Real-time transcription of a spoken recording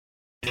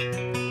From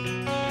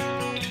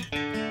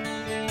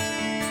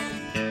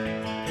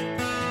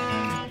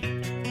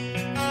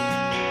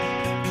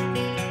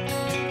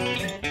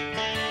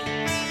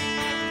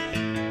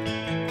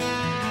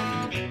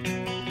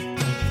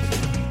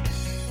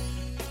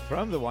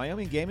the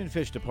Wyoming Game and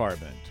Fish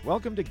Department,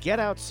 welcome to Get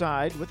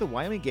Outside with the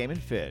Wyoming Game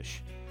and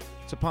Fish.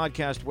 It's a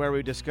podcast where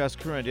we discuss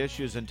current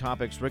issues and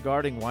topics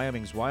regarding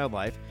Wyoming's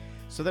wildlife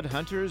so that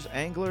hunters,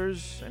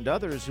 anglers, and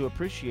others who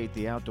appreciate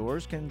the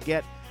outdoors can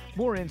get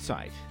more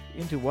insight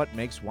into what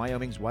makes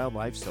Wyoming's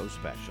wildlife so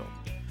special.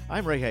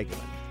 I'm Ray Hageman.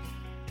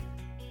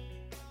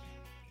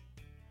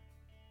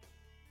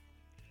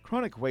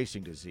 Chronic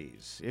wasting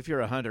disease. If you're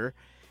a hunter,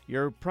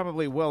 you're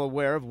probably well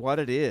aware of what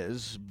it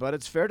is, but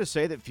it's fair to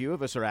say that few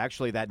of us are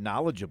actually that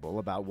knowledgeable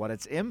about what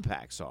its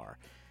impacts are,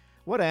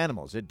 what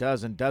animals it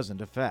does and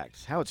doesn't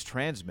affect, how it's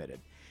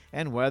transmitted,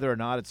 and whether or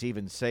not it's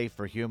even safe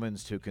for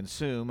humans to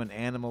consume an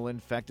animal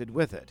infected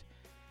with it.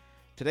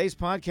 Today's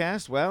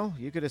podcast, well,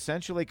 you could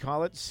essentially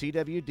call it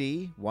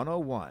CWD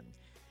 101.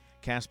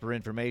 Casper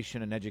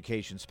Information and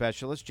Education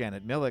Specialist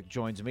Janet Millick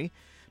joins me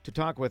to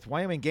talk with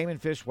Wyoming Game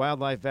and Fish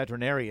Wildlife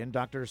Veterinarian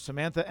Dr.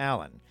 Samantha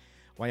Allen,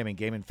 Wyoming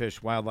Game and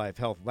Fish Wildlife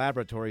Health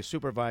Laboratory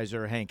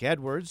Supervisor Hank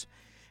Edwards,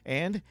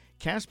 and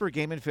Casper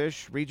Game and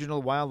Fish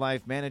Regional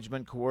Wildlife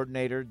Management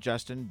Coordinator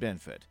Justin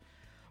Benfit.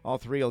 All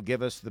three will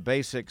give us the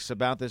basics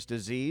about this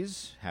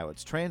disease, how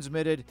it's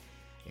transmitted,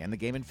 and the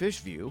Game and Fish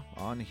view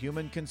on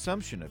human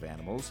consumption of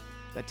animals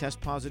that test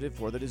positive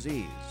for the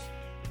disease.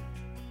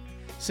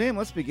 Sam,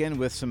 let's begin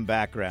with some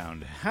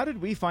background. How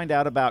did we find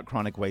out about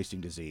chronic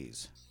wasting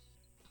disease?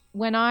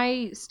 When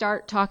I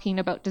start talking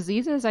about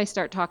diseases, I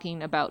start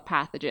talking about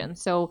pathogens.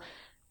 So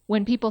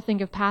when people think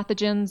of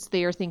pathogens,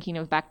 they are thinking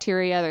of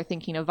bacteria, they're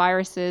thinking of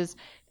viruses.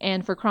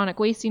 And for chronic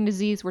wasting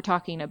disease, we're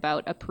talking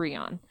about a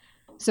prion.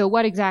 So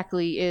what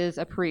exactly is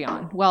a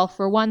prion? Well,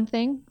 for one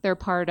thing, they're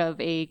part of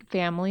a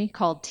family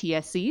called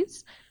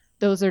TSCs.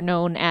 Those are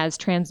known as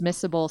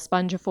transmissible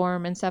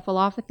spongiform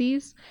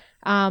encephalopathies.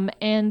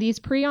 And these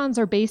prions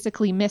are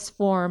basically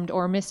misformed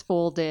or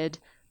misfolded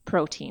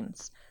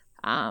proteins.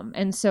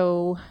 And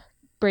so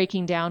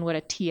breaking down what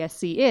a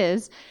TSC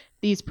is,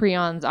 these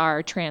prions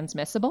are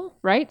transmissible,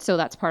 right? So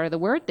that's part of the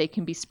word. They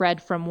can be spread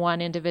from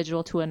one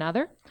individual to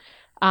another.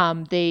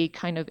 They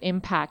kind of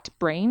impact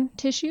brain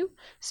tissue.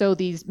 So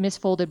these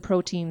misfolded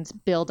proteins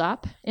build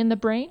up in the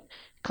brain,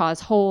 cause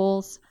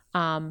holes,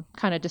 kind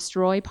of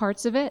destroy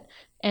parts of it.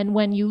 And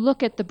when you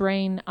look at the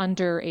brain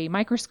under a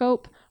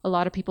microscope, a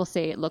lot of people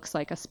say it looks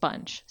like a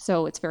sponge.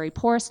 So it's very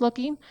porous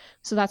looking.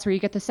 So that's where you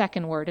get the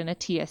second word in a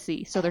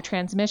TSC. So they're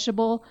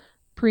transmissible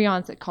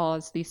prions that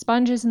cause these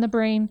sponges in the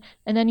brain.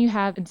 And then you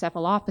have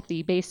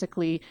encephalopathy,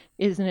 basically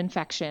is an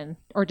infection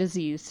or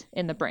disease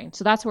in the brain.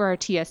 So that's where our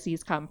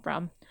TSCs come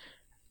from.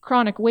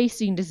 Chronic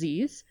wasting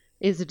disease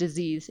is a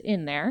disease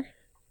in there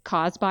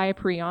caused by a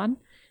prion,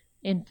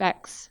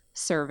 infects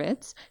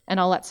cervids, and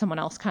I'll let someone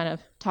else kind of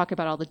talk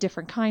about all the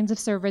different kinds of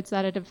cervids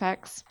that it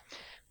affects.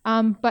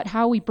 But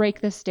how we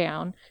break this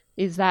down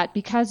is that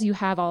because you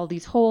have all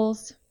these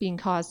holes being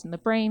caused in the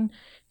brain,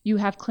 you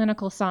have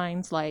clinical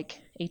signs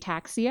like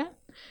ataxia,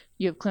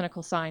 you have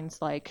clinical signs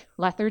like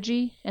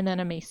lethargy, and then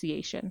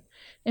emaciation.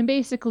 And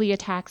basically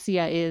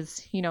ataxia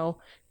is,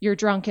 your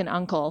drunken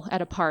uncle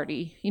at a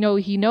party. He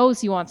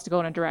knows he wants to go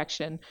in a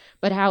direction,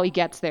 but how he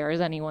gets there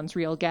is anyone's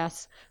real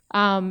guess.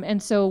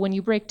 And so when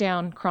you break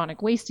down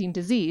chronic wasting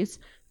disease,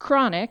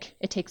 chronic,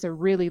 it takes a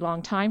really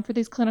long time for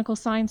these clinical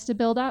signs to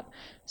build up.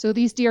 So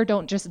these deer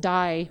don't just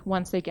die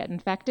once they get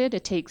infected.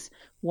 It takes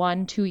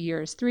 1, 2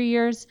 years, 3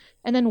 years,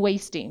 and then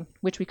wasting,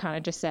 which we kind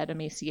of just said,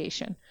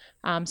 emaciation.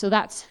 So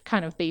that's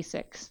kind of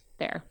basics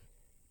there.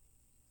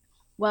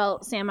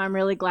 Well, Sam, I'm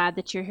really glad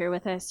that you're here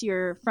with us.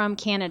 You're from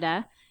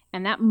Canada,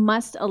 and that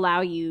must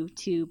allow you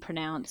to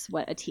pronounce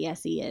what a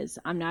TSE is.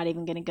 I'm not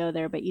even going to go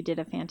there, but you did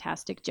a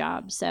fantastic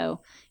job.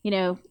 So,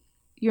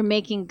 you're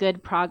making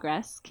good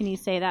progress. Can you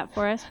say that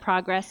for us?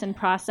 Progress and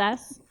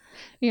process?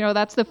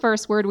 That's the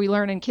first word we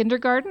learn in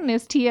kindergarten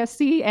is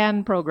TSC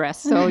and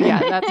progress. So yeah,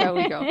 that's how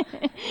we go.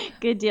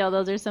 Good deal.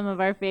 Those are some of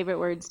our favorite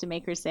words to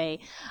make her say.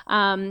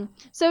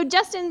 So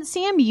Justin,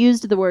 Sam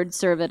used the word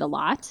cervid a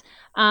lot.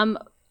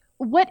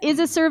 What is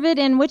a cervid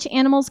and which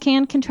animals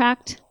can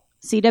contract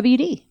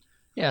CWD?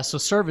 Yeah, so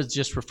cervid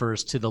just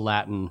refers to the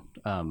Latin,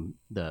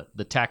 the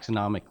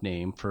taxonomic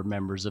name for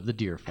members of the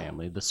deer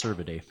family, the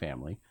Cervidae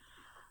family.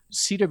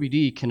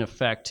 CWD can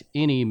affect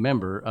any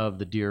member of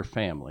the deer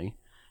family.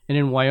 And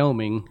in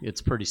Wyoming,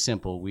 it's pretty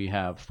simple. We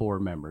have 4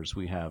 members.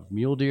 We have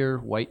mule deer,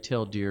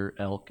 white-tailed deer,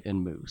 elk,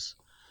 and moose.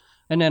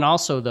 And then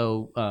also,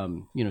 though,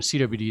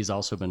 CWD has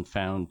also been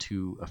found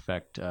to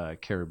affect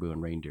caribou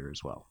and reindeer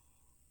as well.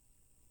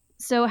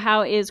 So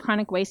how is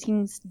chronic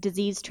wasting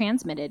disease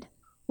transmitted?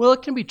 Well,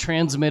 it can be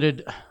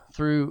transmitted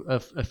through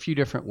a few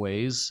different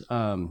ways.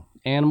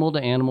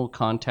 Animal-to-animal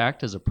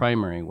contact is a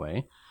primary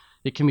way.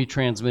 It can be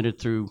transmitted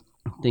through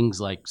things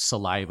like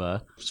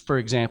saliva. For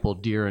example,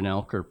 deer and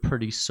elk are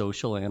pretty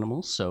social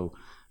animals, so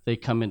they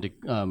come into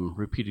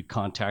repeated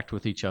contact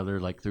with each other,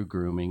 like through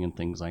grooming and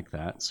things like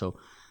that. So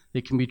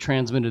It can be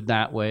transmitted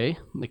that way.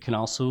 It can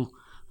also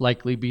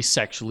likely be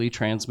sexually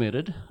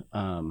transmitted,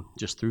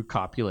 just through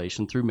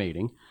copulation, through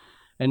mating.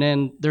 And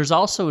then there's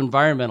also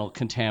environmental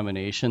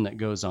contamination that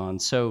goes on.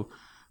 So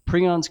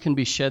prions can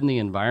be shed in the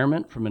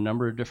environment from a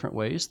number of different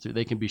ways.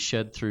 They can be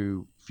shed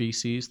through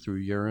feces, through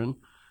urine,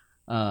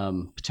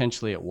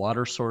 potentially at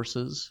water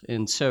sources.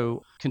 And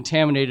so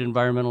contaminated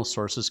environmental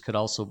sources could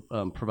also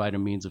provide a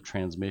means of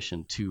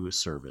transmission to a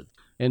cervid.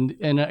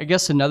 And I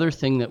guess another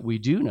thing that we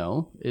do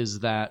know is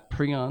that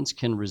prions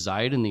can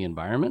reside in the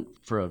environment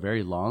for a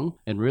very long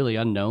and really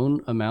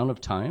unknown amount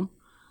of time.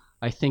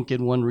 I think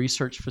in one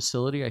research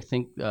facility,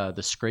 the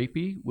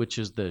scrapie, which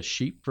is the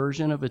sheep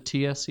version of a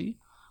TSE,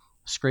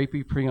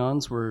 scrapie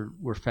prions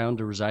were found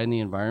to reside in the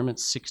environment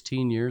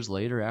 16 years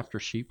later after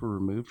sheep were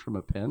removed from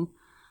a pen.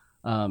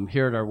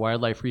 Here at our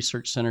Wildlife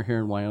Research Center here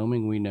in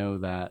Wyoming, we know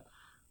that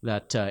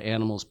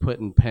animals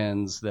put in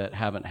pens that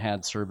haven't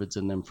had cervids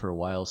in them for a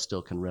while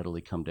still can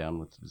readily come down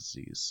with the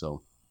disease.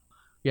 So,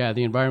 yeah,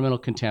 the environmental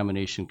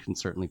contamination can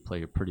certainly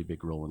play a pretty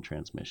big role in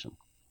transmission.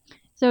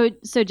 So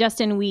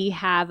Justin, we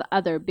have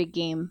other big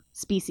game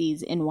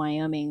species in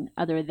Wyoming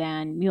other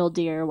than mule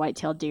deer,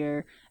 white-tailed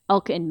deer,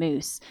 elk, and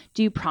moose.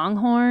 Do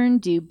pronghorn,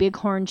 do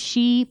bighorn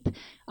sheep,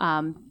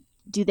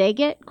 do they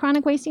get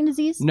chronic wasting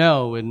disease?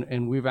 No,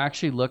 and we've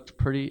actually looked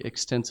pretty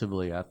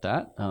extensively at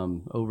that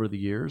over the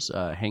years.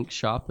 Hank's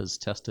shop has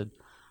tested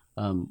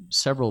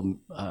several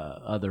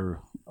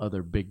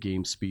other big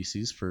game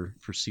species for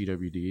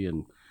CWD,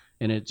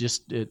 and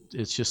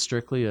it's just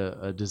strictly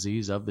a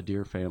disease of the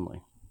deer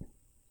family.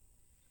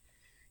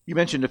 You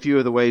mentioned a few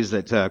of the ways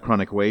that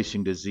chronic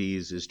wasting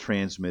disease is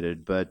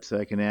transmitted, but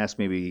I can ask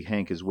maybe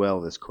Hank as well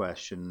this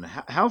question.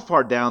 How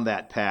far down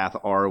that path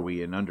are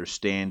we in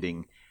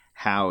understanding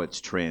how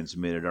it's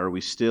transmitted? Are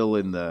we still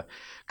in the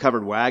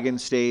covered wagon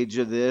stage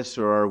of this,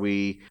 or are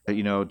we,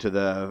 to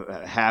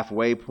the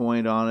halfway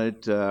point on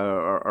it?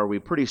 Are we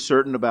pretty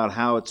certain about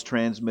how it's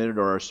transmitted,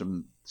 or are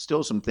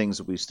still some things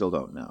that we still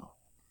don't know?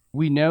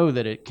 We know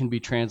that it can be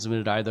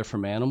transmitted either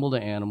from animal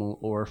to animal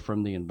or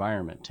from the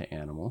environment to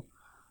animal.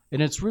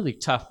 And it's really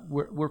tough.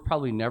 We're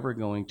probably never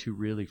going to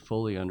really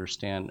fully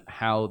understand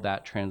how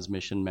that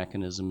transmission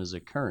mechanism is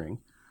occurring.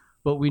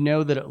 But we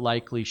know that it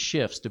likely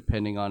shifts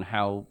depending on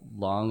how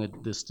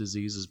long this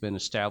disease has been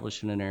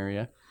established in an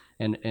area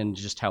and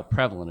just how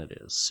prevalent it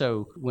is.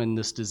 So when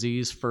this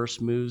disease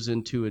first moves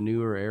into a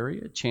newer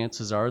area,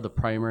 chances are the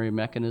primary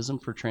mechanism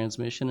for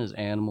transmission is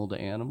animal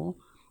to animal,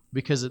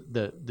 because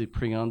the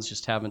prions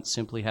just haven't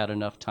simply had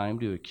enough time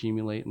to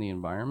accumulate in the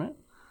environment.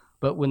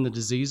 But when the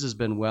disease has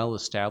been well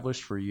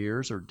established for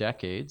years or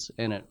decades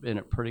and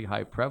at pretty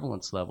high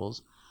prevalence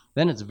levels,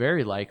 then it's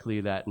very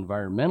likely that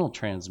environmental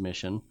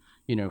transmission,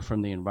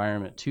 from the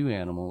environment to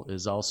animal,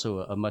 is also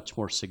a much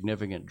more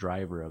significant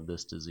driver of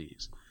this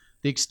disease.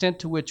 The extent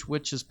to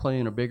which is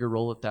playing a bigger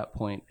role at that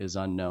point is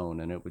unknown,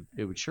 and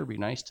it would sure be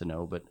nice to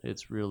know, but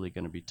it's really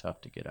going to be tough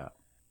to get at.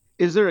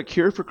 Is there a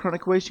cure for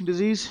chronic wasting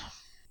disease?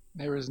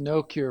 There is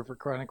no cure for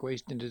chronic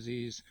wasting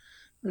disease.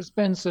 There's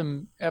been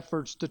some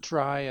efforts to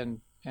try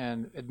and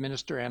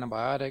administer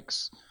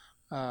antibiotics.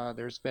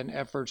 There's been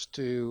efforts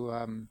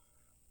to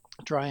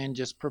try and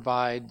just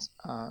provide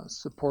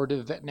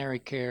supportive veterinary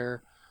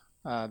care.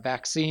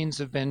 Vaccines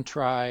have been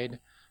tried,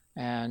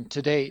 and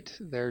to date,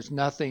 there's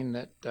nothing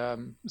that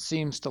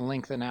seems to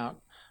lengthen out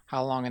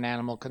how long an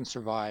animal can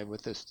survive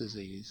with this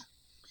disease.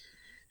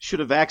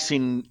 Should a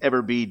vaccine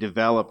ever be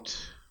developed,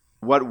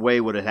 what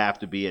way would it have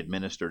to be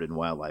administered in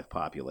wildlife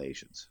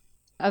populations?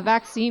 A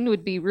vaccine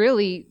would be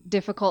really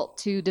difficult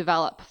to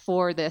develop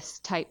for this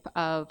type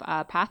of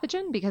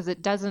pathogen because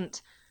it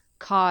doesn't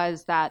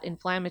cause that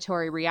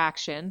inflammatory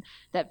reaction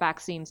that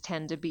vaccines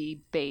tend to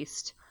be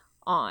based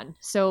on.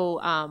 So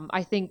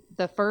I think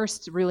the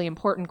first really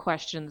important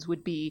questions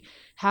would be,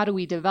 how do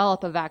we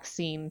develop a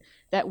vaccine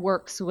that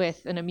works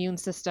with an immune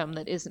system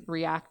that isn't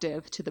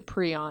reactive to the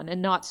prion,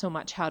 and not so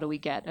much how do we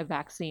get a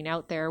vaccine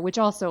out there, which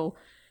also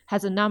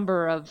has a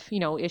number of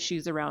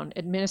issues around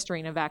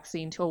administering a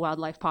vaccine to a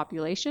wildlife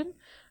population.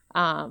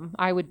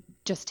 I would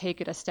just take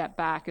it a step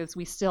back, as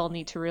we still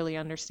need to really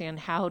understand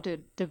how to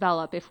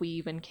develop, if we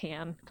even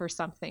can, for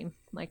something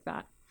like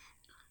that.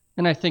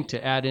 And I think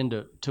to add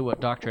into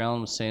what Dr.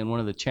 Allen was saying, one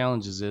of the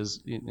challenges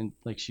is, and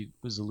like she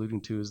was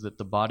alluding to, is that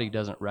the body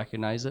doesn't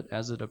recognize it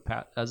as it's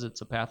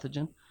a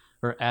pathogen,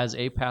 or as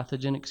a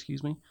pathogen,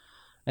 excuse me.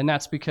 And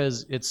that's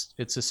because it's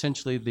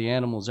essentially the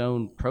animal's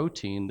own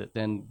protein that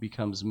then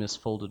becomes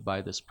misfolded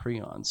by this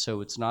prion.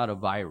 So it's not a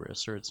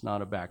virus or it's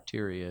not a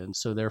bacteria. And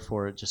so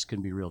therefore it just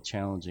can be real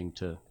challenging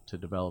to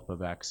develop a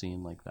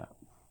vaccine like that.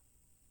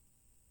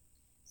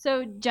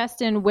 So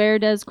Justin, where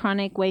does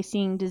chronic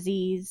wasting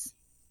disease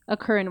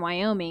occur in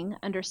Wyoming,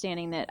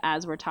 understanding that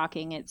as we're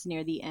talking, it's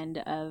near the end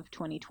of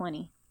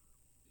 2020?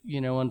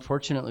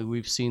 Unfortunately,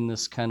 we've seen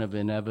this kind of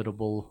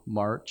inevitable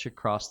march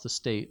across the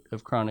state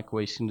of chronic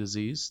wasting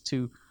disease.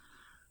 To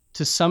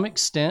some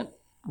extent,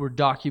 we're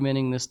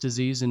documenting this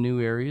disease in new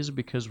areas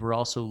because we're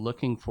also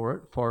looking for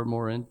it far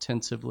more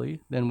intensively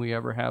than we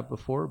ever have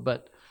before.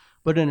 But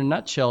in a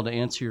nutshell, to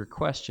answer your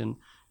question,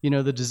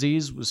 The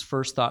disease was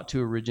first thought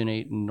to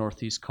originate in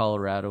northeast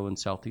Colorado and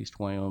southeast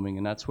Wyoming,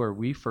 and that's where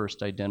we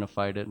first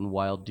identified it in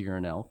wild deer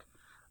and elk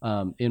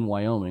in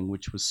Wyoming,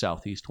 which was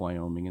southeast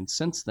Wyoming. And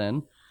since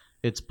then,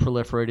 it's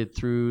proliferated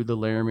through the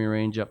Laramie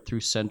Range up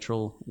through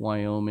central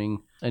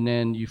Wyoming. And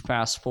then you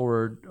fast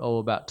forward,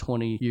 about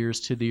 20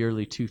 years to the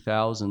early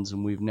 2000s,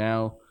 and we've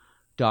now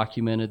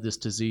documented this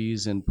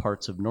disease in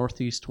parts of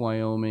northeast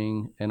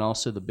Wyoming and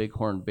also the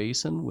Bighorn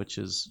Basin, which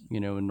is,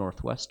 in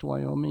northwest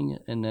Wyoming.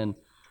 And then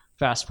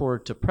fast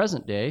forward to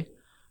present day,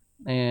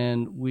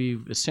 and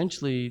we've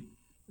essentially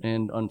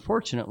and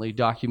unfortunately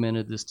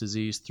documented this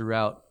disease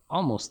throughout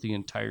almost the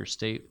entire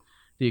state.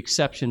 The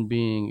exception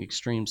being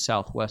extreme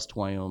southwest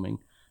Wyoming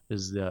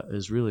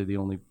is really the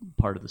only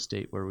part of the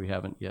state where we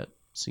haven't yet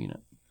seen it.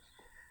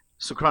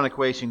 So chronic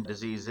wasting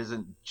disease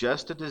isn't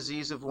just a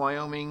disease of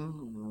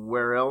Wyoming.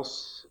 Where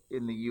else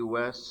in the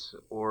U.S.,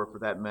 or for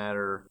that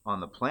matter, on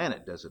the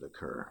planet, does it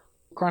occur?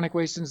 Chronic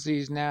wasting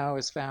disease now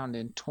is found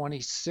in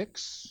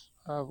 26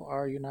 of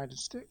our United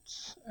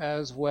States,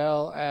 as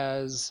well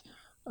as,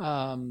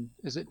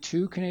 is it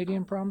 2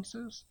 Canadian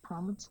provinces?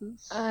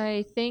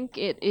 I think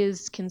it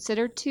is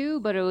considered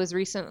 2, but it was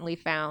recently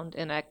found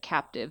in a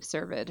captive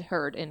cervid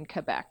herd in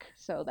Quebec,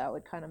 so that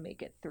would kind of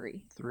make it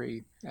 3.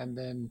 3, and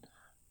then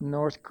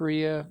North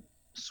Korea,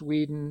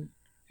 Sweden,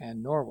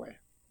 and Norway.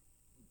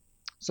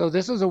 So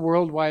this is a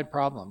worldwide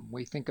problem.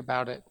 We think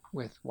about it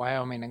with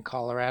Wyoming and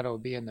Colorado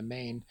being the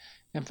main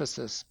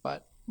emphasis,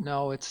 but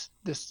no,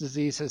 this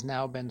disease has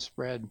now been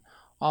spread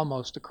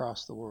almost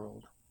across the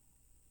world.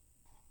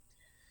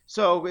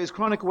 So is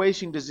chronic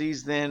wasting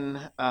disease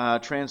then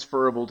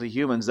transferable to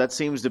humans? That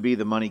seems to be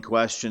the money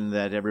question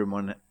that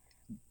everyone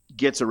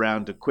gets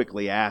around to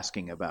quickly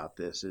asking about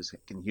this, is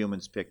can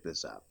humans pick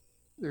this up?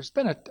 There's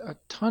been a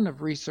ton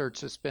of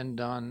research that's been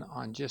done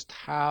on just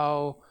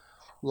how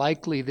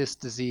likely this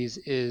disease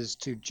is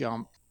to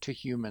jump to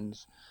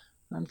humans.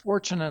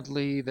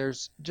 Unfortunately,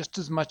 there's just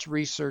as much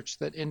research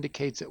that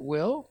indicates it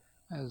will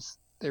as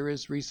there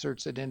is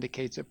research that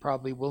indicates it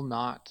probably will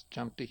not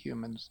jump to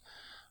humans.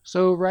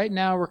 So right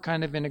now we're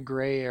kind of in a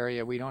gray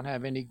area. We don't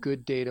have any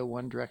good data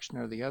one direction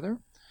or the other.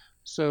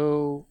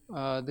 So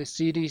the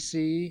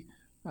CDC,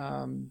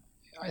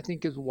 I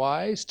think, is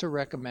wise to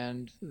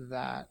recommend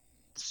that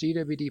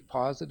CWD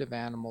positive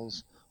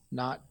animals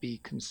not be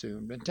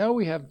consumed. Until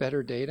we have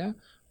better data,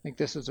 I think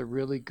this is a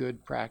really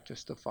good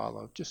practice to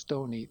follow. Just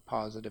don't eat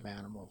positive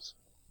animals.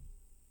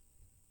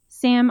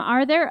 Sam,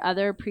 are there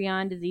other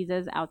prion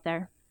diseases out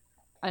there?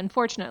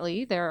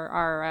 Unfortunately, there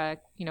are,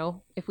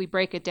 if we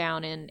break it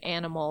down in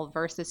animal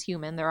versus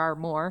human, there are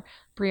more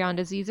prion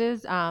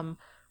diseases.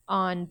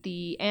 On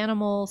the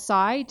animal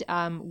side,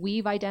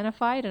 we've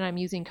identified, and I'm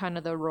using kind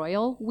of the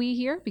royal we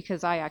here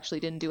because I actually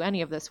didn't do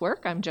any of this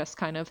work. I'm just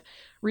kind of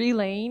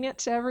relaying it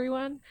to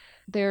everyone.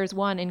 There's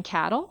one in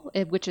cattle,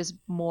 which is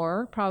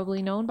more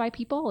probably known by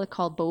people. It's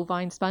called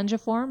bovine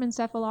spongiform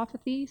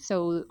encephalopathy,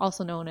 so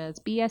also known as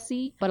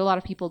BSE, but a lot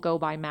of people go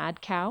by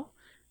mad cow.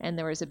 And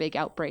there was a big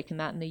outbreak in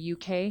that in the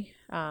UK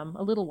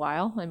a little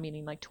while,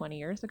 meaning like 20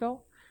 years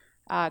ago.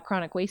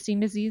 Chronic wasting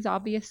disease,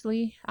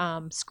 obviously.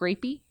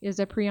 Scrapie is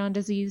a prion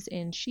disease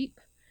in sheep.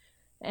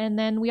 And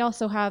then we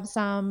also have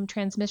some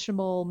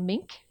transmissible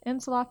mink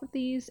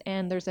encephalopathies,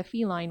 and there's a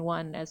feline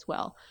one as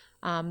well.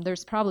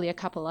 There's probably a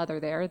couple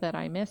other there that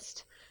I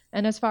missed.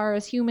 And as far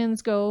as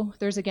humans go,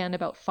 there's again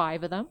about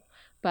 5 of them,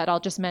 but I'll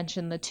just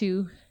mention the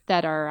 2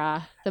 that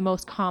are the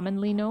most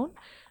commonly known.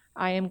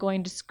 I am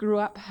going to screw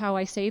up how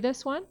I say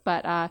this one,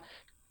 but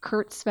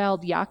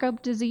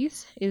Creutzfeldt-Jakob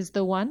disease is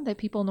the one that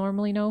people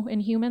normally know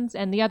in humans.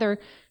 And the other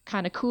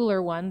kind of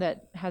cooler one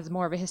that has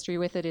more of a history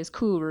with it is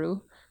Kuru.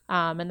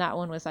 And that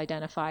one was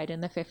identified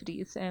in the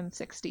 50s and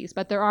 60s.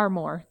 But there are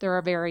more. There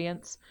are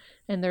variants.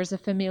 And there's a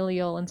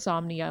familial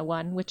insomnia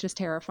one, which is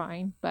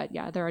terrifying. But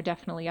yeah, there are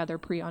definitely other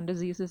prion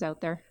diseases out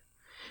there.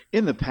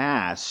 In the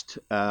past,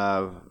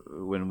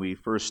 when we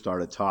first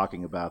started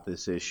talking about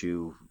this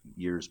issue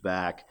years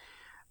back,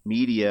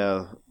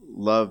 media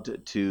loved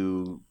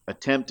to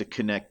attempt to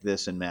connect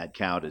this and mad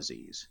cow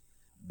disease.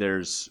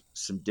 There's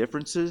some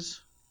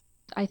differences.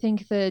 I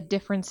think the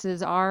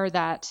differences are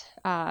that,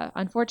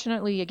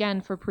 unfortunately, again,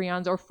 for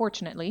prions, or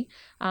fortunately,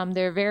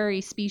 they're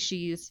very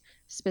species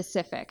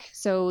specific.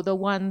 So the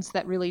ones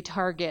that really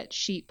target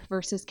sheep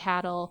versus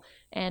cattle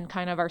and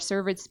kind of our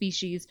cervid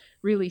species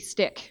really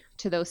stick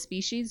to those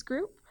species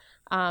group.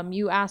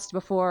 You asked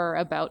before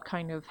about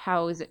kind of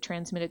how is it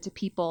transmitted to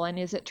people, and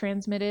is it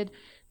transmitted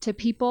to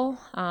people?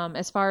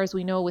 As far as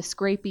we know with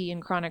scrapie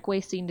and chronic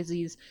wasting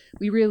disease,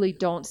 we really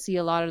don't see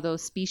a lot of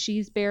those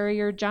species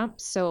barrier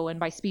jumps. So, and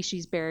by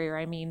species barrier,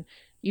 I mean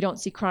you don't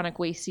see chronic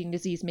wasting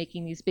disease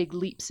making these big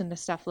leaps into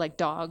stuff like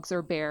dogs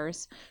or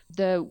bears.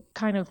 The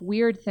kind of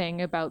weird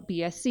thing about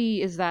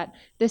BSE is that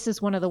this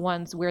is one of the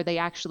ones where they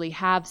actually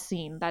have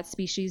seen that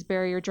species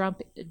barrier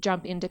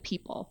jump into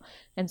people.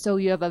 And so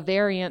you have a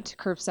variant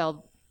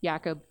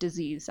Creutzfeldt-Jakob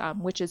disease,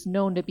 which is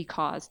known to be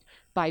caused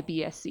by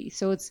BSE.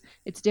 So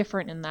it's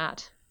different in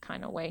that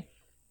kind of way.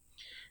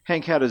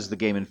 Hank, how does the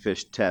Game and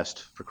Fish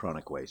test for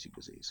chronic wasting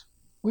disease?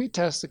 We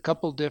test a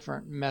couple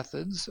different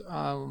methods.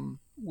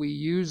 We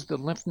use the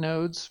lymph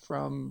nodes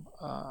from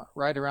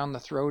right around the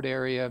throat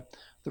area.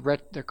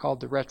 They're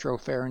called the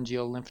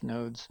retropharyngeal lymph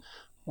nodes.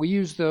 We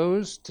use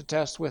those to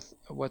test with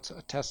what's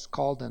a test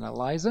called an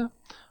ELISA.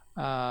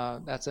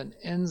 That's an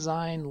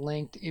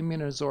enzyme-linked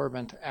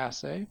immunosorbent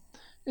assay.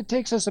 It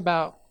takes us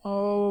about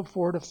 4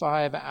 to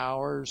 5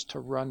 hours to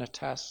run a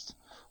test.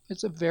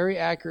 It's a very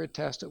accurate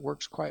test. It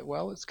works quite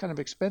well. It's kind of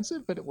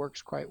expensive, but it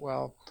works quite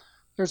well.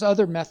 There's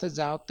other methods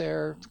out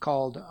there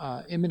called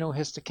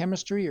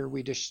immunohistochemistry, or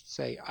we just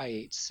say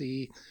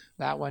IHC.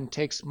 That one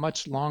takes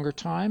much longer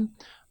time,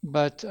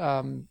 but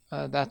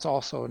that's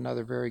also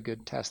another very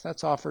good test.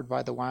 That's offered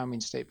by the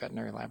Wyoming State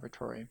Veterinary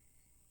Laboratory.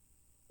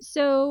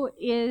 So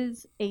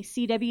is a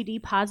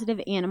CWD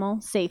positive animal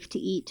safe to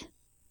eat?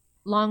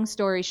 Long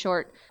story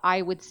short,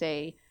 I would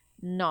say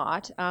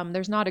not.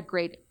 There's not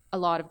a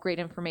lot of great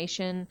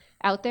information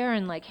out there,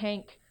 and like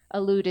Hank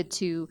alluded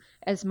to,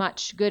 as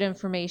much good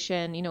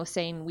information,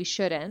 saying we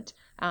shouldn't.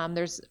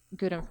 There's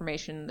good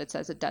information that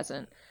says it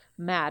doesn't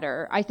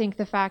matter. I think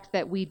the fact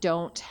that we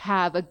don't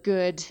have a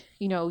good,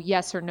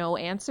 yes or no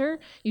answer,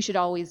 you should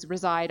always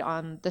reside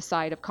on the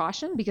side of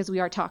caution, because we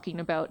are talking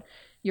about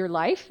your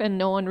life, and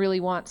no one really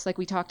wants, like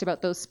we talked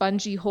about, those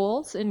spongy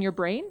holes in your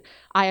brain.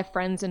 I have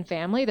friends and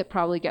family that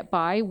probably get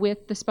by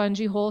with the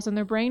spongy holes in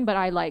their brain, but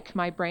I like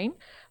my brain.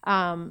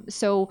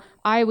 So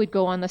I would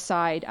go on the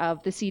side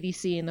of the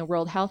CDC and the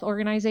World Health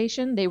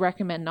Organization. They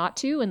recommend not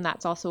to, and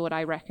that's also what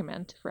I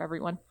recommend for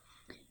everyone.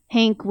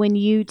 Hank, when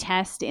you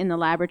test in the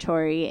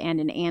laboratory and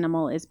an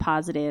animal is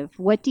positive,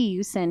 what do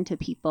you send to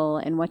people,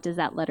 and what does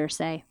that letter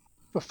say?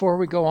 Before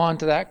we go on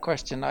to that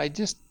question, I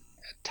just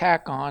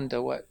tack on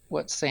to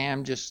what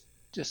Sam just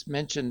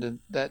mentioned,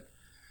 that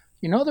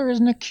there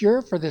isn't a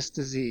cure for this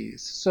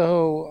disease.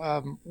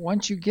 So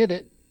once you get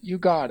it, you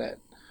got it.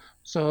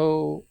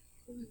 So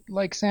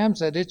like Sam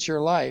said, it's your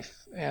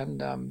life,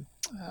 and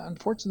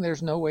unfortunately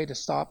there's no way to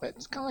stop it.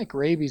 It's kind of like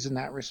rabies in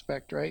that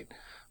respect, right?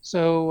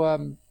 So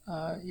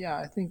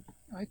I think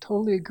I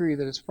totally agree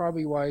that it's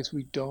probably wise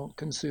we don't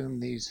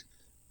consume these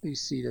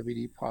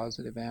CWD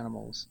positive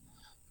animals.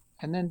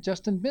 And then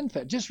Justin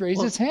Binfet just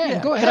raised his hand.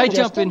 Yeah. Go ahead, Can I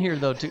Justin. jump in here,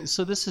 though, too?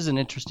 So this is an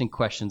interesting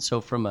question. So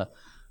from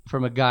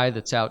a guy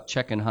that's out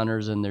checking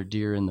hunters and their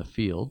deer in the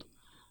field,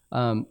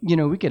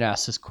 we get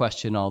asked this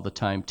question all the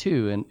time,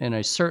 too. And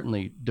I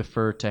certainly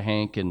defer to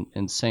Hank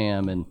and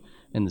Sam and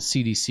the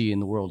CDC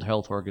and the World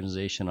Health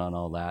Organization on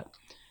all that.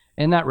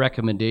 And that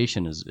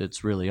recommendation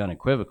it's really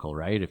unequivocal,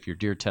 right? If your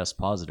deer tests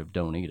positive,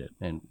 don't eat it.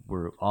 And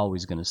we're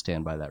always going to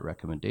stand by that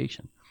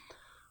recommendation.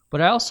 But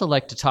I also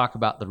like to talk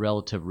about the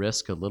relative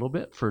risk a little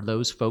bit for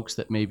those folks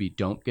that maybe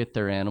don't get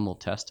their animal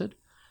tested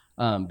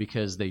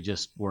because they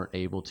just weren't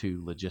able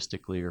to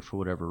logistically or for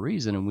whatever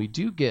reason. And we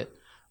do get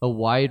a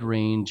wide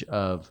range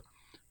of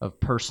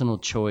personal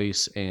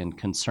choice and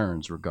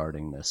concerns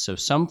regarding this. So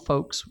some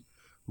folks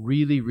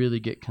really, really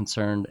get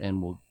concerned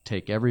and will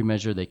take every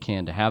measure they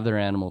can to have their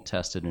animal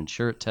tested,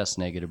 ensure it tests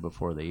negative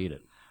before they eat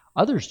it.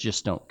 Others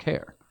just don't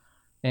care.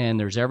 And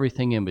there's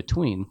everything in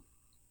between.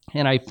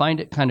 And I find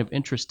it kind of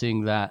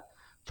interesting that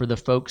for the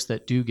folks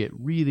that do get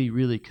really,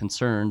 really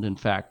concerned, in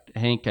fact,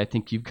 Hank, I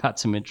think you've got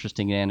some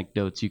interesting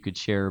anecdotes you could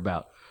share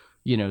about,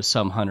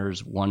 some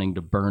hunters wanting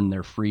to burn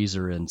their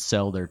freezer and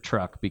sell their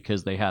truck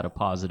because they had a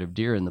positive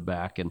deer in the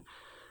back. And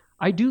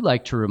I do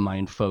like to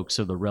remind folks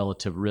of the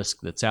relative risk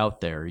that's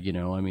out there.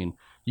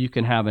 You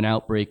can have an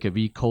outbreak of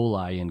E.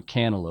 coli in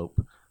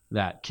cantaloupe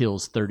that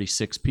kills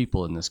 36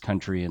 people in this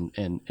country,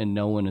 and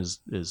no one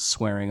is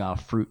swearing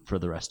off fruit for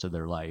the rest of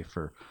their life,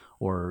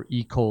 or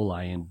E.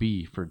 coli in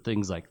beef, or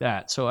things like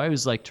that. So I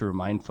always like to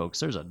remind folks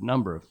there's a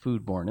number of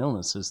foodborne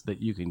illnesses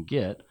that you can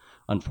get,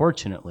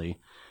 unfortunately.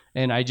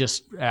 And I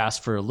just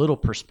ask for a little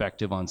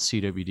perspective on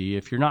CWD.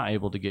 If you're not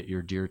able to get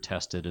your deer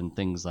tested and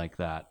things like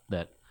that,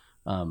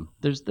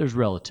 there's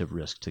relative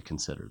risk to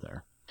consider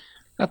there.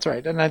 That's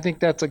right. And I think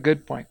that's a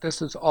good point.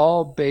 This is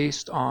all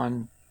based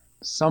on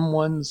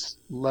someone's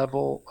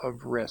level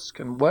of risk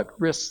and what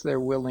risks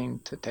they're willing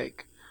to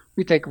take.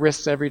 We take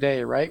risks every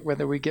day, right?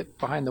 Whether we get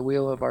behind the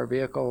wheel of our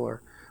vehicle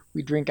or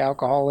we drink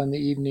alcohol in the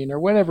evening or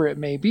whatever it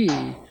may be.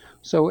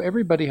 So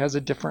everybody has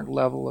a different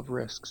level of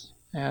risks.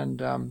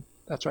 And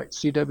that's right.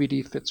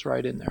 CWD fits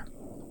right in there.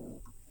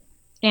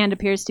 And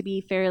appears to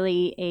be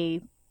fairly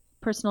a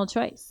personal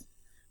choice.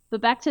 But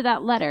back to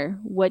that letter,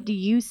 what do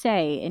you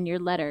say in your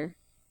letter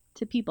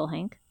to people,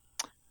 Hank?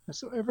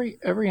 So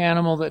every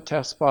animal that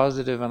tests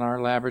positive in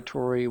our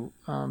laboratory,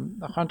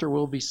 the hunter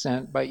will be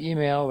sent by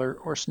email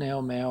or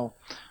snail mail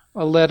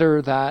a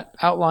letter that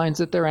outlines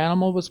that their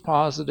animal was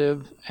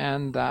positive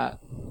and that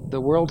the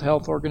World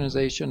Health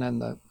Organization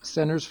and the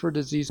Centers for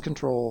Disease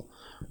Control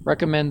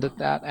recommend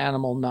that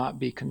animal not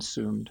be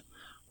consumed.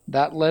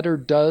 That letter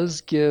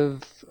does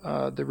give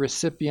the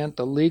recipient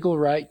the legal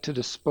right to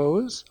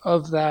dispose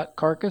of that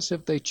carcass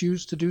if they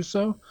choose to do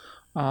so.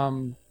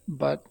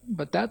 But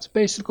that's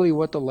basically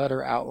what the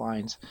letter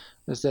outlines,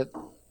 is that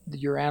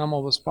your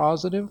animal was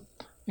positive,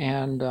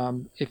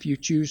 and if you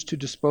choose to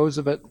dispose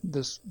of it,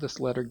 this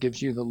letter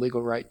gives you the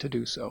legal right to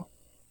do so.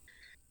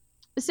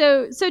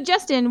 So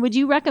Justin, would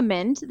you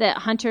recommend that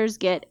hunters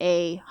get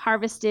a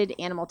harvested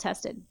animal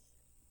tested?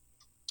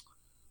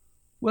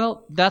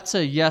 Well, that's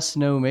a yes,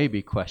 no,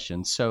 maybe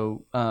question.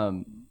 So,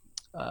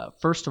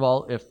 first of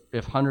all,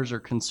 if hunters are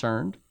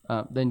concerned,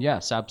 then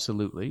yes,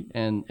 absolutely,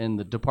 and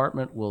the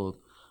department will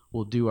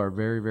do our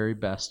very, very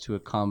best to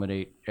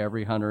accommodate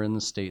every hunter in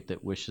the state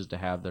that wishes to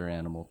have their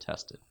animal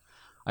tested.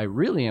 I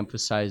really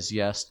emphasize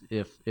yes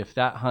if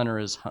that hunter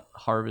is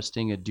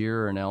harvesting a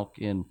deer or an elk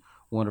in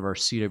one of our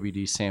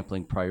CWD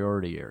sampling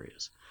priority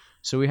areas.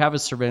 So we have a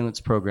surveillance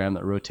program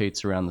that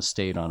rotates around the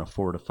state on a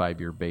 4 to 5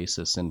 year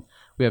basis, and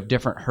we have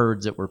different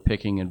herds that we're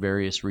picking in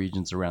various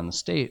regions around the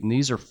state, and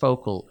these are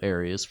focal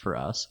areas for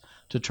us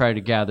to try to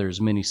gather as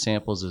many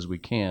samples as we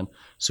can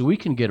so we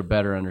can get a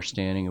better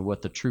understanding of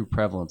what the true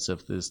prevalence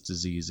of this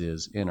disease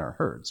is in our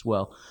herds.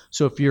 Well,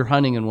 so if you're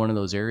hunting in one of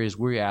those areas,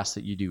 we ask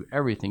that you do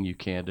everything you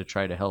can to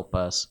try to help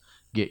us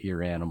get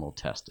your animal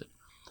tested.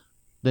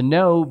 The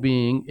no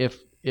being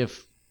if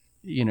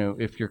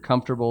you're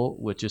comfortable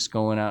with just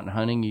going out and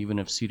hunting, even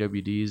if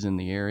CWD is in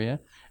the area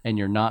and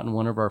you're not in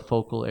one of our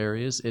focal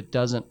areas, it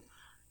doesn't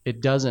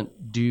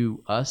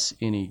do us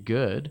any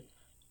good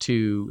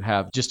to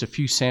have just a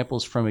few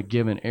samples from a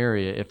given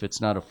area if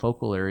it's not a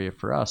focal area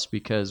for us,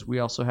 because we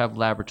also have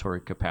laboratory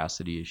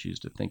capacity issues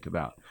to think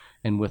about.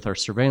 And with our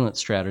surveillance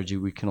strategy,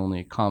 we can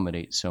only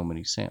accommodate so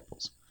many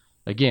samples.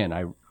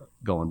 Again,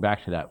 going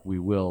back to that, we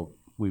will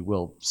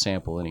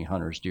sample any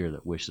hunter's deer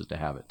that wishes to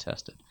have it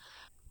tested.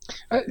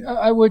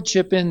 I would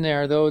chip in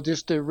there, though,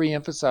 just to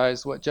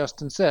reemphasize what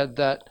Justin said,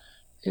 that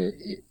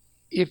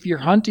if you're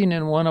hunting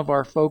in one of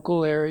our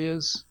focal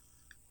areas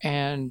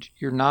and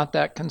you're not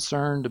that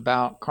concerned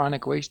about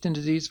chronic wasting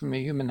disease from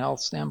a human health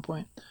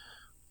standpoint,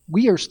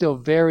 we are still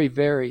very,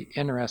 very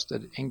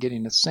interested in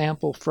getting a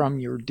sample from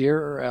your deer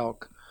or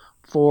elk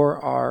for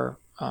our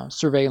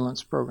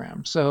surveillance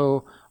program.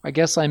 So I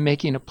guess I'm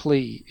making a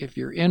plea. If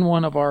you're in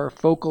one of our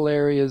focal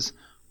areas,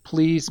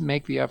 please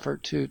make the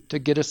effort to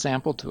get a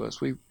sample to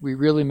us. We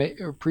really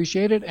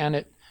appreciate it, and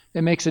it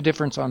makes a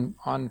difference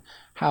on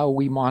how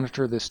we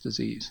monitor this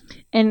disease.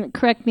 And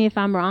correct me if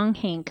I'm wrong,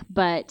 Hank,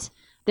 but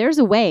there's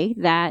a way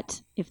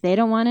that if they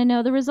don't want to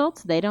know the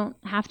results, they don't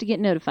have to get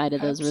notified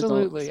of those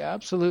results.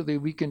 Absolutely.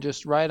 We can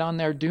just write on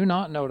there, do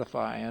not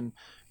notify,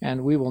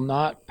 and we will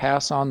not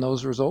pass on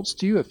those results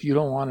to you if you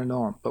don't want to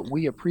know them. But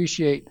we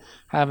appreciate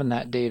having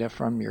that data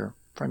from your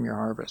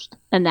harvest.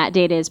 And that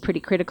data is pretty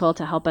critical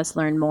to help us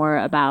learn more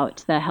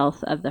about the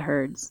health of the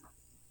herds.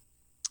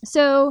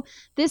 So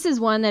this is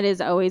one that is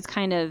always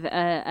kind of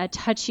a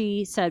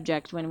touchy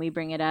subject when we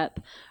bring it up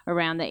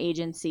around the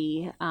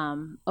agency.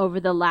 Over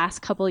the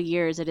last couple of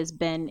years, it has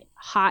been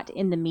hot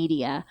in the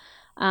media.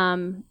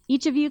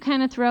 Each of you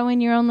kind of throw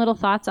in your own little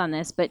thoughts on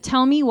this, but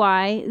tell me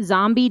why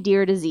zombie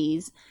deer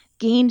disease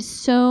gained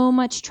so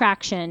much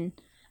traction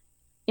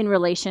in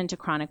relation to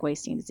chronic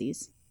wasting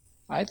disease.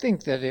 I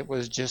think that it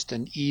was just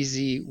an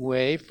easy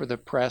way for the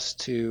press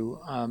to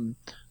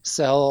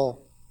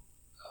sell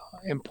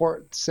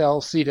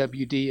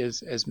CWD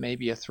as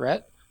maybe a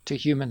threat to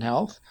human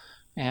health.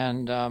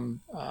 And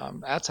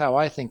that's how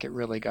I think it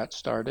really got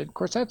started. Of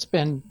course, that's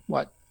been,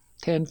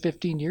 10,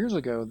 15 years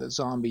ago that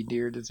zombie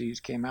deer disease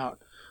came out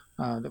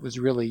that was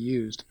really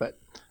used. But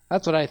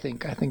that's what I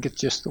think. I think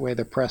it's just the way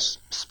the press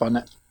spun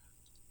it.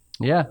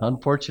 Yeah,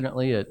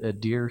 unfortunately, a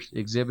deer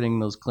exhibiting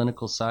those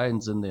clinical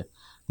signs in the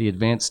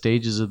advanced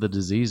stages of the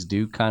disease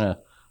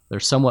they're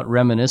somewhat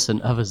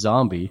reminiscent of a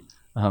zombie.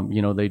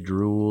 They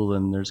drool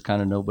and there's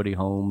kind of nobody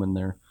home and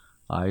their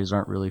eyes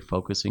aren't really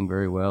focusing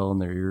very well and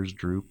their ears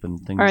droop and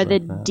things like that. Are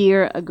the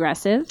deer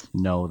aggressive?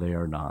 No, they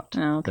are not.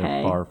 Okay.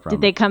 They're far from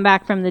Did they come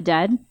back from the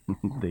dead?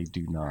 They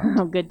do not.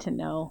 Oh, good to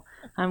know.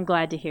 I'm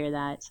glad to hear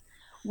that.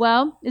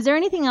 Well, is there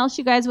anything else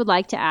you guys would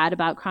like to add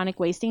about chronic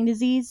wasting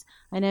disease?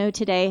 I know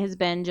today has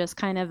been just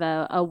kind of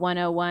a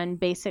 101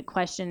 basic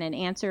question and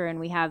answer, and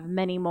we have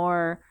many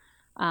more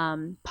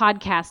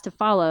podcasts to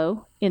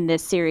follow in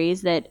this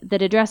series that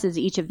addresses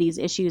each of these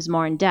issues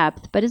more in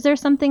depth. But is there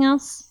something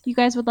else you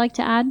guys would like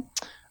to add?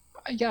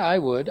 Yeah, I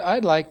would.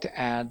 I'd like to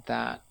add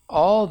that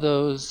all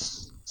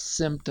those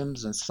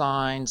symptoms and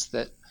signs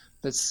that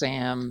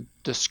Sam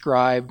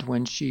described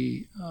when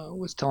she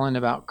was telling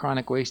about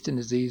chronic wasting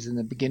disease in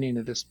the beginning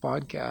of this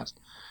podcast,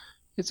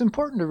 it's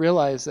important to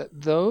realize that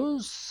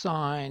those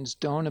signs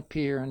don't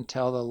appear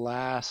until the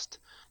last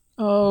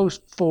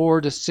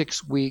 4 to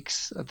 6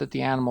 weeks that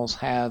the animals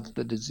have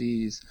the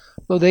disease,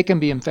 though they can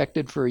be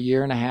infected for a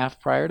year and a half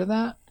prior to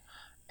that.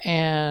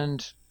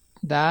 And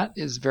that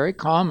is very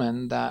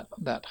common that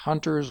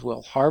hunters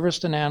will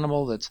harvest an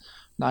animal that's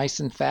nice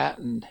and fat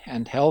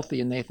and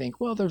healthy, and they think,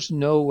 well, there's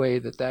no way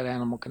that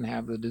animal can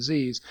have the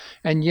disease.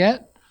 And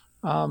yet,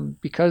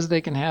 because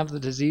they can have the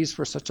disease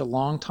for such a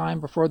long time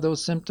before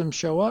those symptoms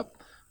show up,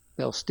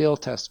 they'll still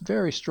test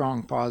very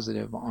strong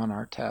positive on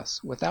our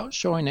tests without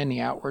showing any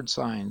outward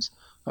signs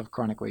of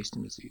chronic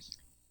wasting disease.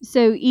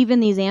 So even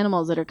these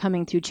animals that are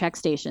coming through check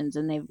stations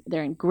and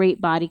they're in great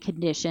body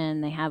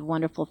condition, they have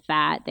wonderful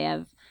fat, they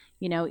have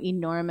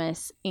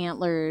enormous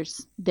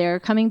antlers, they're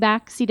coming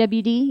back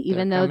CWD,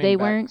 even They're though coming they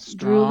back weren't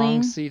strong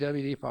drooling.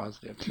 CWD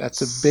positive. That's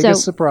the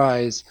biggest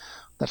surprise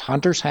that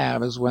hunters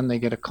have, is when they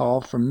get a call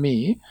from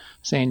me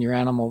saying your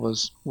animal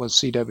was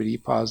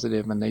CWD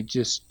positive, and they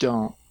just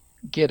don't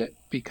get it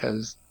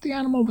because the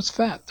animal was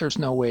fat. There's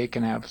no way it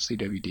can have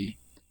CWD.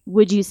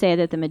 Would you say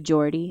that the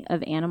majority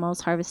of animals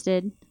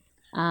harvested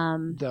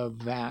The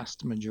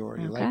vast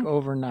majority, Okay. like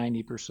over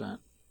 90%.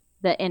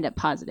 that end up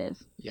positive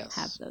Yes.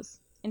 have those?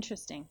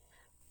 Interesting.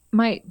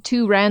 My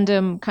two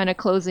random kind of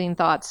closing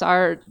thoughts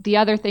are, the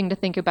other thing to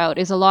think about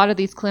is a lot of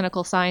these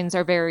clinical signs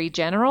are very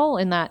general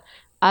in that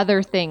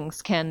other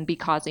things can be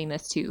causing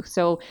this too.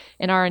 So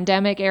in our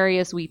endemic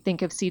areas, we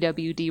think of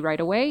CWD right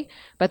away,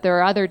 but there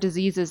are other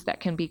diseases that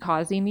can be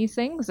causing these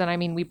things. And I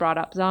mean, we brought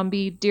up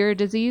zombie deer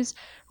disease.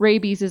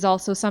 Rabies is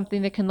also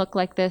something that can look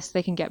like this.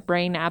 They can get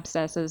brain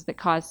abscesses that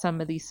cause some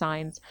of these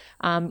signs.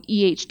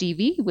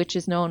 EHDV, which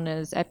is known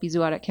as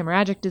epizootic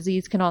hemorrhagic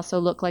disease, can also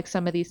look like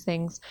some of these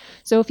things.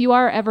 So if you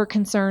are ever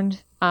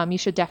concerned, you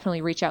should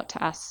definitely reach out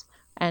to us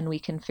and we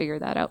can figure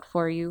that out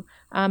for you.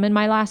 And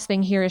my last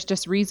thing here is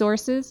just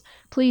resources.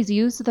 Please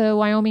use the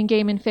Wyoming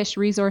Game and Fish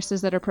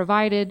resources that are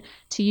provided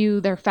to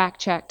you. They're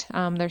fact-checked,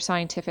 they're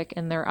scientific,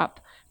 and they're up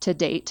to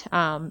date.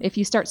 If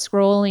you start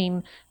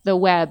scrolling the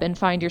web and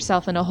find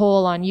yourself in a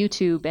hole on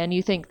YouTube and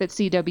you think that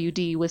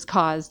CWD was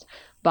caused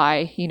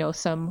by,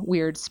 some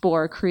weird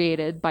spore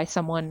created by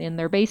someone in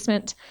their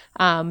basement,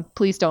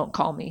 please don't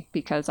call me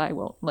because I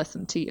won't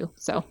listen to you.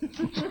 So...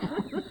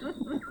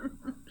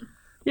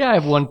 Yeah, I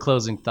have one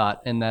closing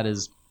thought, and that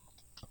is,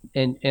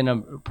 and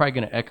I'm probably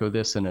going to echo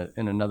this in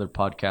another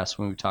podcast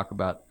when we talk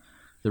about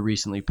the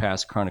recently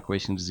passed chronic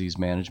wasting disease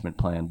management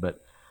plan. But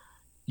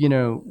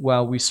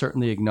while we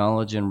certainly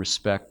acknowledge and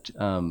respect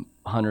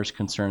hunters'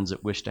 concerns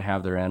that wish to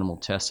have their animal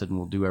tested, and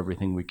we'll do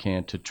everything we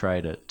can to try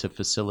to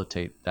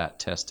facilitate that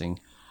testing,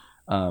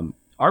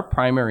 our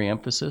primary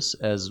emphasis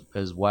as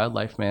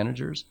wildlife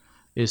managers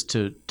is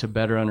to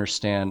better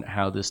understand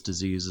how this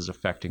disease is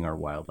affecting our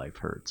wildlife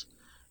herds.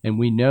 And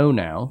we know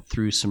now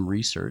through some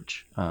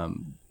research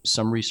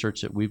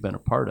that we've been a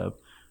part of,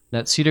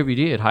 that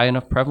CWD at high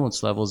enough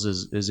prevalence levels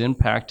is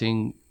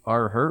impacting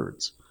our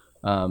herds.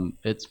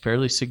 It's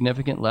fairly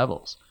significant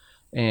levels.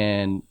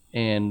 And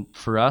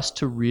for us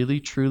to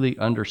really truly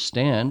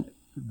understand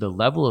the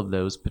level of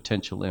those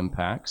potential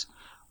impacts,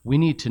 we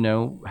need to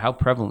know how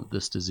prevalent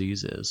this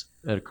disease is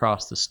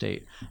across the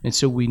state. And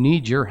so we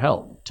need your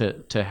help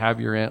to have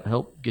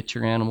help get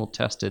your animal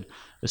tested,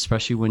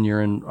 especially when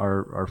you're in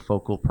our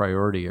focal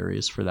priority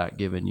areas for that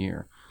given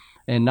year.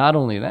 And not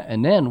only that,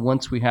 and then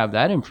once we have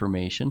that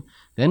information,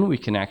 then we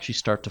can actually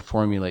start to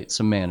formulate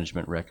some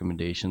management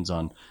recommendations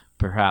on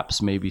perhaps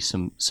maybe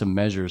some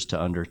measures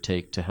to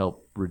undertake to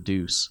help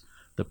reduce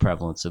the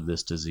prevalence of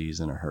this disease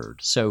in a herd.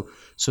 So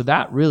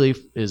that really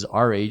is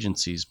our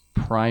agency's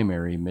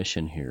primary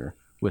mission here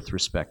with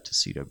respect to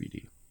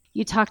CWD.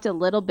 You talked a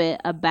little bit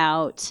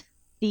about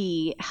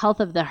the health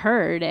of the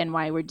herd and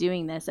why we're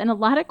doing this. And a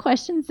lot of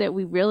questions that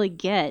we really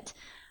get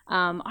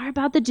are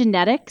about the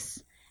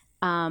genetics.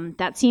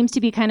 That seems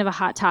to be kind of a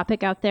hot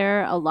topic out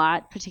there a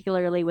lot,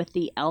 particularly with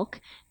the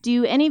elk.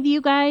 Do any of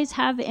you guys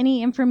have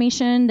any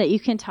information that you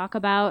can talk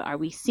about? Are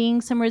we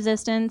seeing some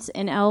resistance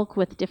in elk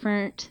with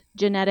different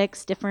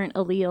genetics, different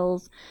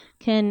alleles?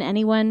 Can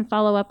anyone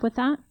follow up with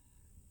that?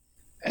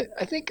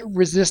 I think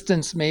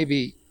resistance may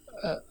be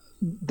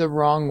the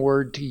wrong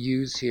word to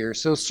use here.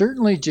 So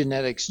certainly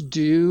genetics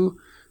do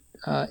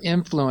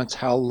influence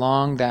how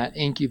long that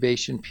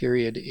incubation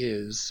period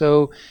is.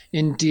 So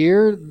in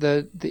deer,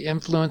 the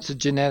influence of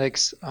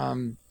genetics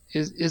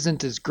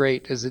isn't as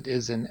great as it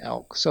is in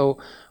elk. So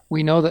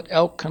we know that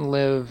elk can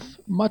live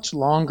much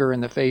longer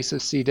in the face of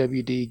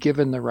CWD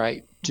given the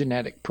right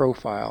genetic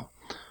profile,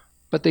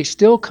 but they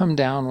still come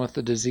down with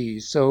the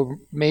disease. So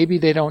maybe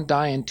they don't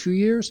die in 2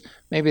 years,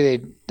 maybe they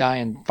die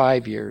in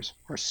 5 years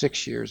or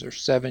 6 years or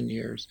 7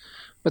 years,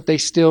 but they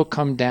still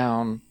come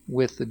down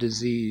with the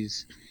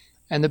disease.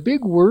 And the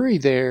big worry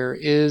there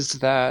is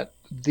that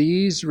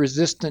these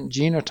resistant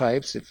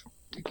genotypes, if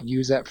you could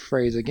use that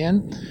phrase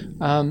again,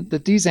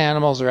 that these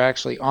animals are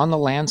actually on the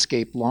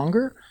landscape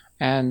longer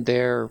and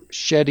they're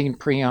shedding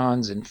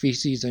prions and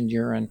feces and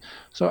urine.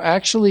 So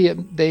actually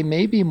they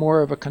may be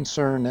more of a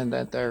concern in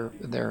that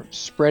they're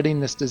spreading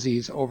this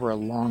disease over a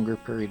longer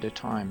period of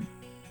time.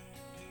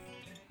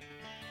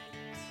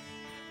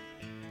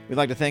 We'd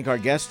like to thank our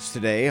guests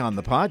today on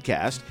the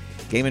podcast,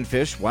 Game and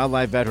Fish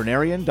wildlife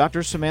veterinarian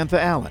Dr. Samantha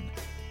Allen,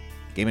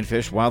 Game and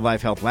Fish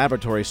Wildlife Health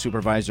Laboratory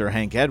Supervisor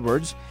Hank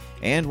Edwards,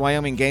 and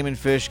Wyoming Game and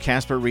Fish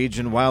Casper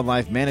Region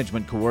Wildlife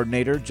Management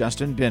Coordinator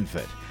Justin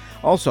Binford.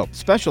 Also,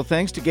 special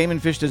thanks to Game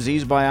and Fish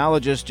disease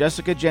biologist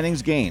Jessica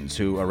Jennings Gaines,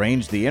 who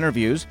arranged the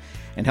interviews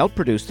and helped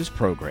produce this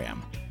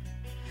program.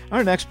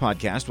 Our next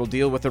podcast will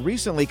deal with the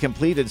recently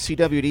completed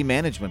CWD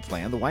management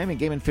plan the Wyoming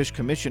Game and Fish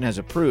Commission has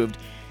approved,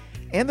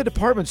 and the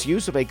department's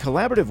use of a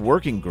collaborative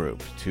working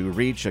group to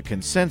reach a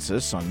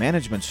consensus on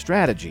management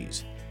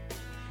strategies.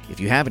 If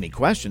you have any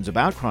questions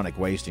about chronic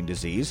wasting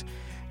disease,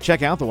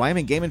 check out the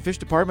Wyoming Game and Fish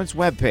Department's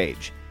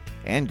webpage.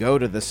 and go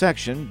to the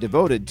section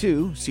devoted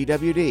to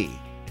CWD.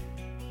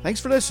 Thanks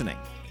for listening.